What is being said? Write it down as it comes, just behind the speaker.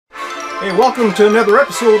Hey, welcome to another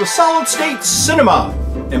episode of Solid State Cinema.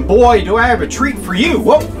 And boy, do I have a treat for you.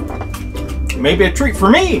 Whoop! Maybe a treat for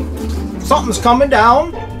me. Something's coming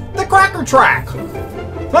down the cracker track.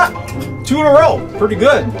 Huh, 2 in a row. Pretty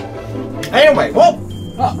good. Anyway,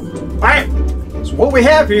 alright. So what we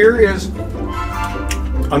have here is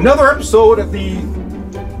another episode of the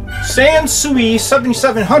Sansui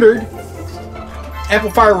AU-7700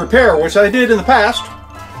 amplifier repair, which I did in the past.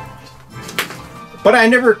 But I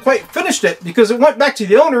never quite finished it because it went back to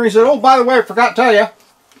the owner and he said, oh, by the way, I forgot to tell you,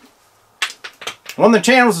 one of the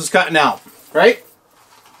channels is cutting out, right?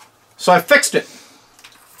 So I fixed it.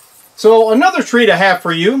 So another treat I have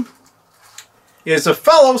for you is a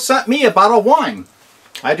fellow sent me a bottle of wine.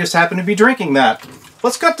 I just happened to be drinking that.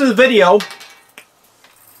 Let's cut to the video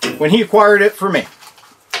when he acquired it for me.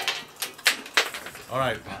 All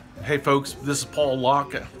right. Hey folks, this is Paul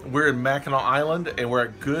Locke. We're in Mackinac Island and we're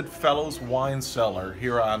at Goodfellows Wine Cellar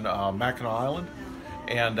here on Mackinac Island.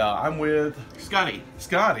 And I'm with Scotty,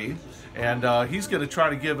 and he's going to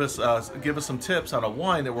try to give us some tips on a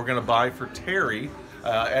wine that we're going to buy for Terry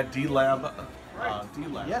at D-Lab.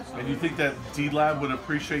 D-Lab. Yes. And you think that D-Lab would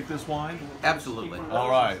appreciate this wine? Absolutely.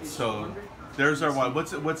 All right. So there's our wine.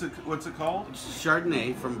 What's it called? It's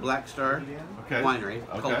Chardonnay from Black Star Winery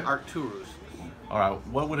called Arcturus. All right,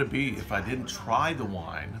 what would it be if I didn't try the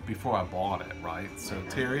wine before I bought it, right? So,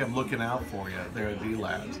 Terry, I'm looking out for you there at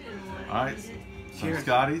D-Labs. All right. Cheers. So,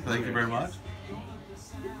 Scotty, thank you very much.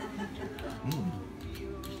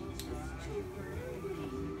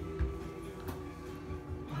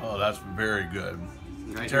 Oh, that's very good.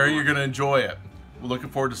 Terry, you're going to enjoy it. We're looking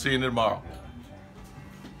forward to seeing it tomorrow.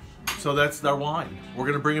 So that's our wine. We're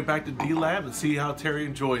going to bring it back to D-Lab and see how Terry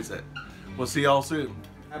enjoys it. We'll see y'all soon.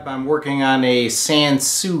 I'm working on a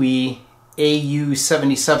Sansui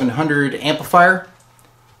AU-7700 amplifier.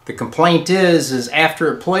 The complaint is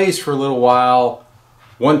after it plays for a little while,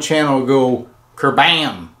 one channel will go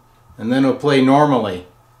kerbam, and then it'll play normally.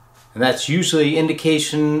 And that's usually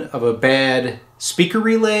indication of a bad speaker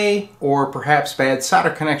relay or perhaps bad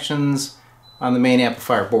solder connections on the main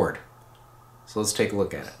amplifier board. So let's take a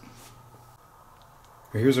look at it.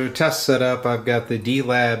 Here's our test setup. I've got the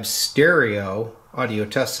D-Lab stereo audio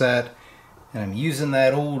test set, and I'm using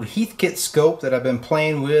that old Heathkit scope that I've been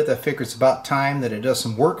playing with. I figure it's about time that it does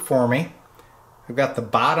some work for me. I've got the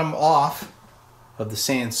bottom off of the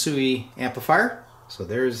Sansui amplifier, so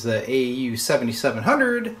there's the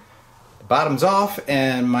AU-7700. The bottom's off,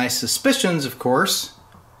 and my suspicions, of course,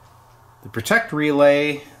 the protect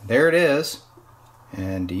relay, there it is.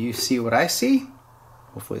 And do you see what I see?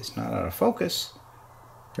 Hopefully it's not out of focus.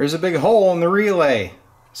 There's a big hole in the relay.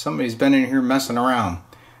 Somebody's been in here messing around.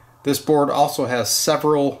 This board also has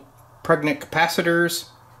several pregnant capacitors.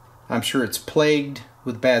 I'm sure it's plagued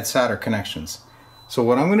with bad solder connections. So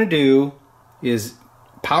what I'm going to do is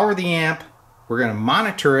power the amp. We're going to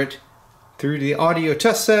monitor it through the audio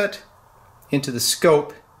test set into the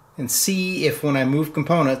scope and see if when I move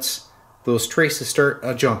components those traces start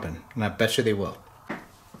jumping, and I bet you they will.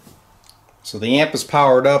 So the amp is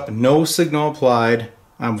powered up, no signal applied.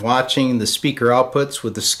 I'm watching the speaker outputs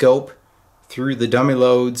with the scope through the dummy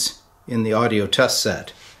loads in the audio test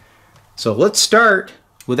set. So let's start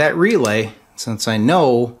with that relay, since I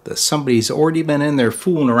know that somebody's already been in there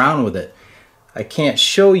fooling around with it. I can't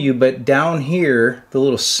show you, but down here, the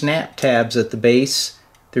little snap tabs at the base,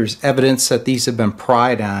 there's evidence that these have been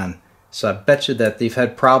pried on. So I bet you that they've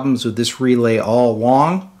had problems with this relay all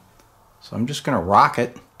along. So I'm just going to rock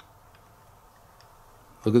it.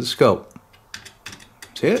 Look at the scope.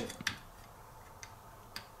 See it?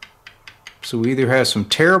 So we either have some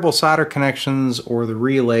terrible solder connections or the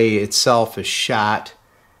relay itself is shot.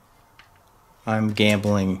 I'm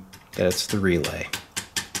gambling that it's the relay.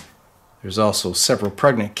 There's also several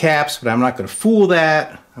pregnant caps, but I'm not going to fool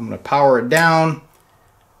that. I'm going to power it down,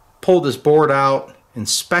 pull this board out,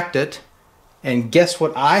 inspect it, and guess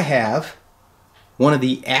what I have? One of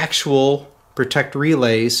the actual protect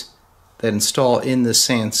relays that install in this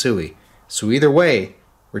Sansui. So either way,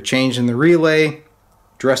 we're changing the relay,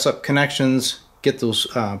 dress up connections, get those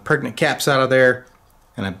pregnant caps out of there,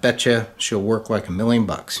 and I bet you she'll work like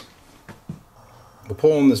 $1,000,000. The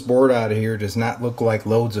pulling this board out of here does not look like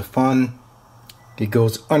loads of fun. It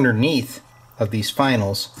goes underneath of these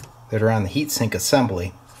finals that are on the heatsink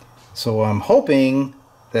assembly. So I'm hoping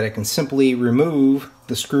that I can simply remove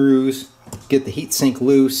the screws, get the heatsink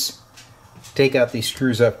loose, take out these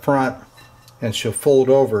screws up front, and she'll fold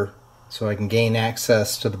over so I can gain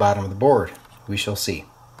access to the bottom of the board. We shall see.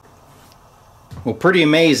 Well, pretty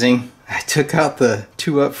amazing. I took out the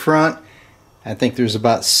 2 up front. I think there's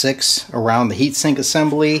about 6 around the heatsink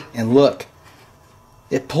assembly, and look,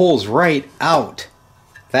 it pulls right out.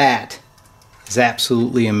 That is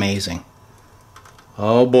absolutely amazing.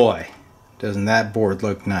 Oh boy, doesn't that board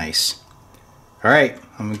look nice. Alright,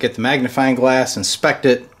 I'm going to get the magnifying glass, inspect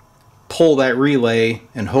it, pull that relay,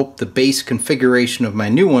 and hope the base configuration of my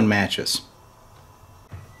new one matches.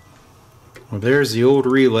 Well, there's the old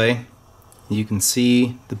relay. You can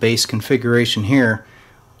see the base configuration here.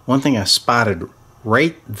 One thing I spotted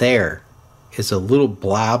right there is a little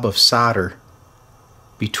blob of solder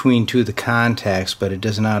between two of the contacts, but it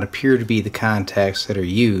does not appear to be the contacts that are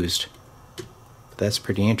used. But that's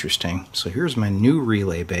pretty interesting. So here's my new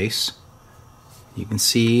relay base. You can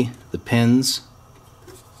see the pins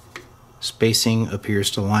spacing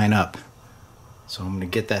appears to line up. So I'm going to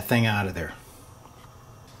get that thing out of there.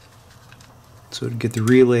 So to get the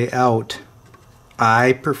relay out,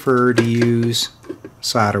 I prefer to use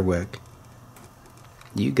solder wick.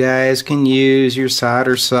 You guys can use your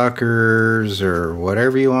solder suckers or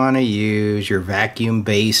whatever you want to use, your vacuum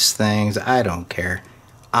base things, I don't care.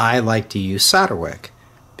 I like to use solder wick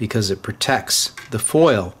because it protects the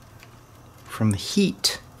foil from the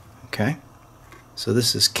heat. Okay, so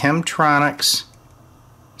this is Chemtronics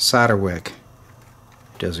solder wick.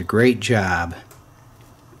 It does a great job.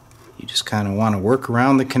 You just kind of want to work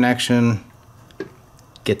around the connection,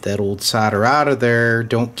 get that old solder out of there.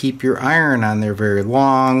 Don't keep your iron on there very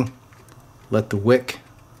long. Let the wick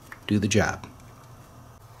do the job.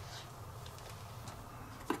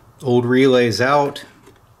 Old relay's out.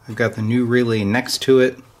 I've got the new relay next to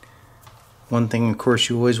it. One thing, of course,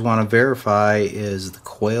 you always want to verify is the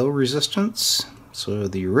coil resistance. So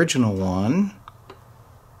the original one,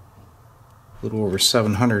 a little over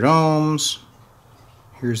 700 ohms.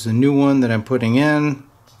 Here's the new one that I'm putting in,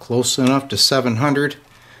 close enough to 700.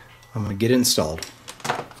 I'm going to get it installed.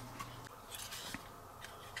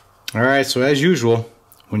 Alright, so as usual,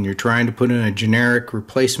 when you're trying to put in a generic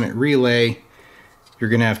replacement relay, you're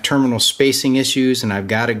going to have terminal spacing issues, and I've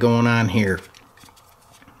got it going on here.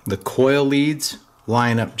 The coil leads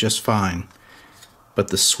line up just fine, but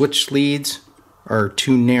the switch leads are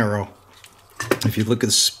too narrow. If you look at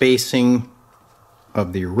the spacing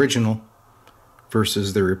of the original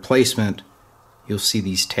versus the replacement, you'll see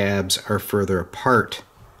these tabs are further apart.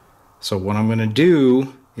 So what I'm going to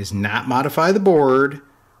do is not modify the board.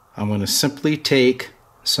 I'm going to simply take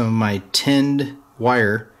some of my tinned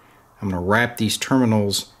wire. I'm going to wrap these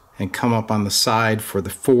terminals and come up on the side for the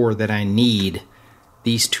 4 that I need.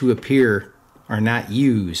 These 2 up here are not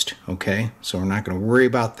used, okay? So we're not going to worry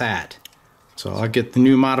about that. So I'll get the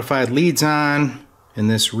new modified leads on, and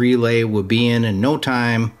this relay will be in no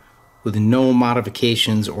time with no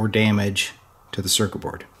modifications or damage to the circuit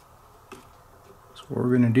board. So what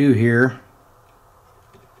we're going to do here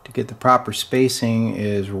to get the proper spacing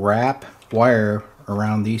is wrap wire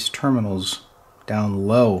around these terminals down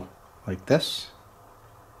low like this.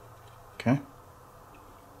 Okay.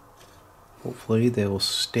 Hopefully they will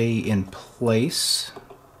stay in place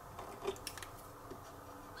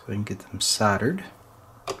so I can get them soldered.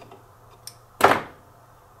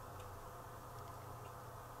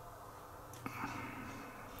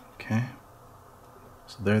 Okay,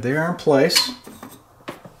 so there they are in place.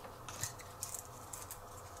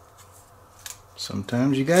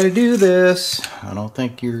 Sometimes you got to do this. I don't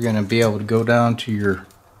think you're going to be able to go down to your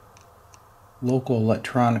local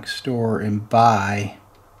electronics store and buy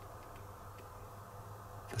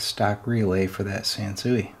the stock relay for that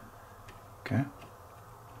Sansui. Okay,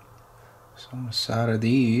 so I'm going to solder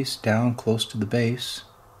these down close to the base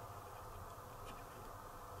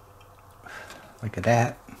like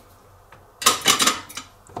that.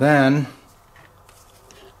 Then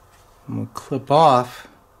I'm going to clip off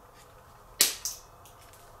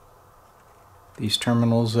these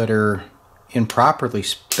terminals that are improperly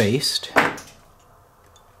spaced.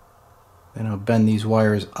 Then I'll bend these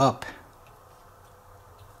wires up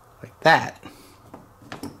like that.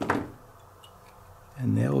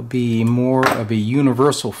 And they'll be more of a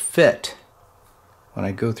universal fit when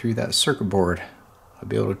I go through that circuit board. I'll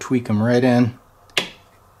be able to tweak them right in.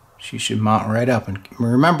 She should mount right up. And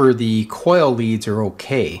remember, the coil leads are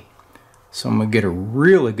okay. So I'm going to get a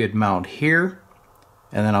really good mount here.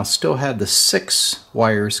 And then I'll still have the 6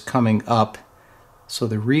 wires coming up. So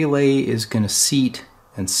the relay is going to seat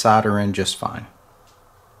and solder in just fine.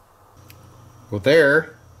 Well,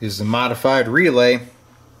 there is the modified relay.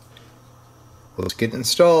 Let's get it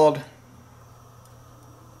installed.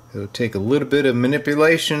 It'll take a little bit of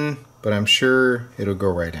manipulation, but I'm sure it'll go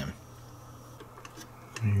right in.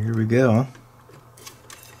 Here we go.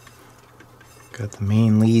 Got the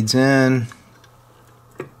main leads in.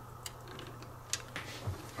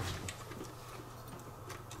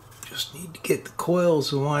 Just need to get the coils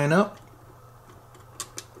to line up.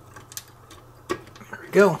 There we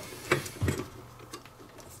go.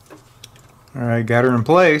 Alright, got her in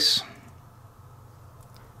place.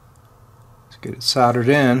 Let's get it soldered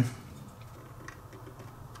in.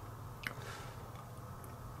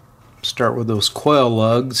 Start with those coil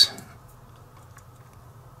lugs,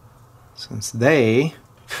 since they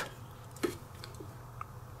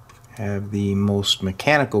have the most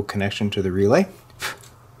mechanical connection to the relay.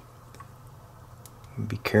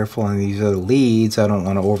 Be careful on these other leads. I don't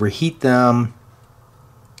want to overheat them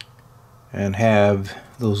and have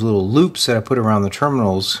those little loops that I put around the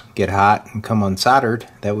terminals get hot and come unsoldered.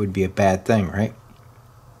 That would be a bad thing, right?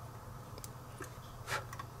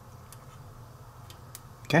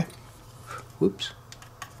 Okay. Whoops.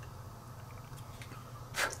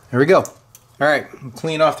 There we go. Alright,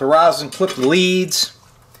 clean off the rosin, clip the leads.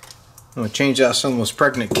 I'm going to change out some of those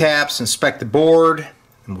pregnant caps, inspect the board,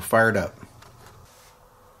 and we'll fire it up.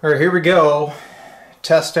 Alright, here we go.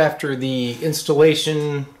 Test after the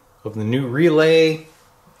installation of the new relay.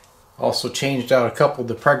 Also changed out a couple of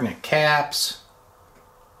the pregnant caps.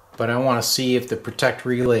 But I want to see if the protect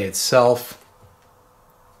relay itself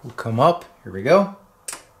will come up. Here we go.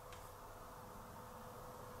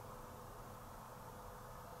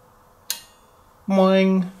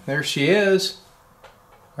 Boing. There she is.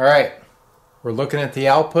 Alright, we're looking at the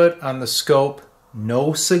output on the scope.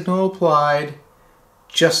 No signal applied,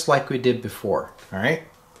 just like we did before. Alright,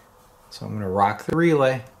 so I'm going to rock the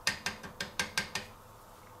relay.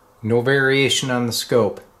 No variation on the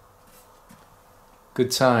scope.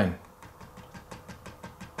 Good sign.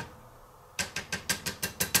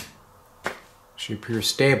 Should appear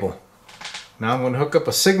stable. Now I'm going to hook up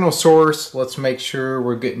a signal source. Let's make sure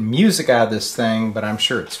we're getting music out of this thing, but I'm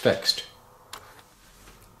sure it's fixed.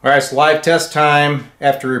 Alright, it's live test time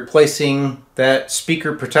after replacing that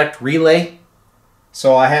speaker protect relay.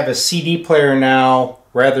 So I have a CD player now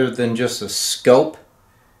rather than just a scope.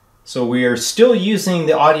 So we are still using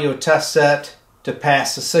the audio test set to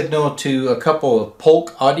pass the signal to a couple of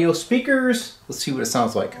Polk audio speakers. Let's see what it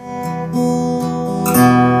sounds like. Here's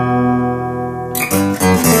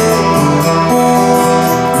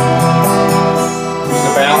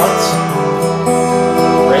the balance.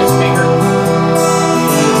 Right speaker.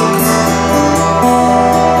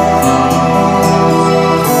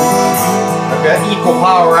 I've got equal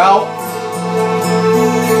power out.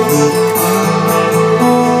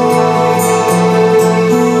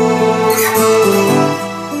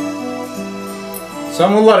 So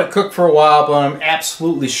I'm going to let it cook for a while, but I'm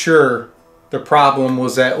absolutely sure the problem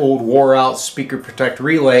was that old wore out speaker protect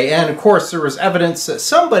relay, and of course there was evidence that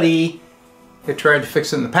somebody had tried to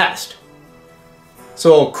fix it in the past.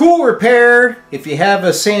 So cool repair. If you have a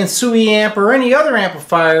Sansui amp or any other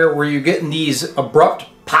amplifier where you're getting these abrupt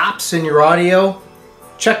pops in your audio,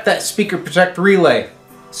 check that speaker protect relay.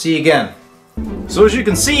 See you again. So as you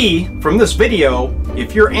can see from this video,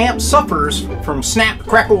 if your amp suffers from snap,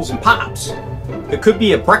 crackles, and pops, it could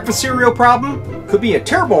be a breakfast cereal problem, could be a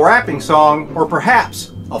terrible rapping song, or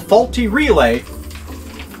perhaps a faulty relay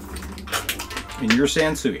in your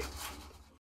Sansui.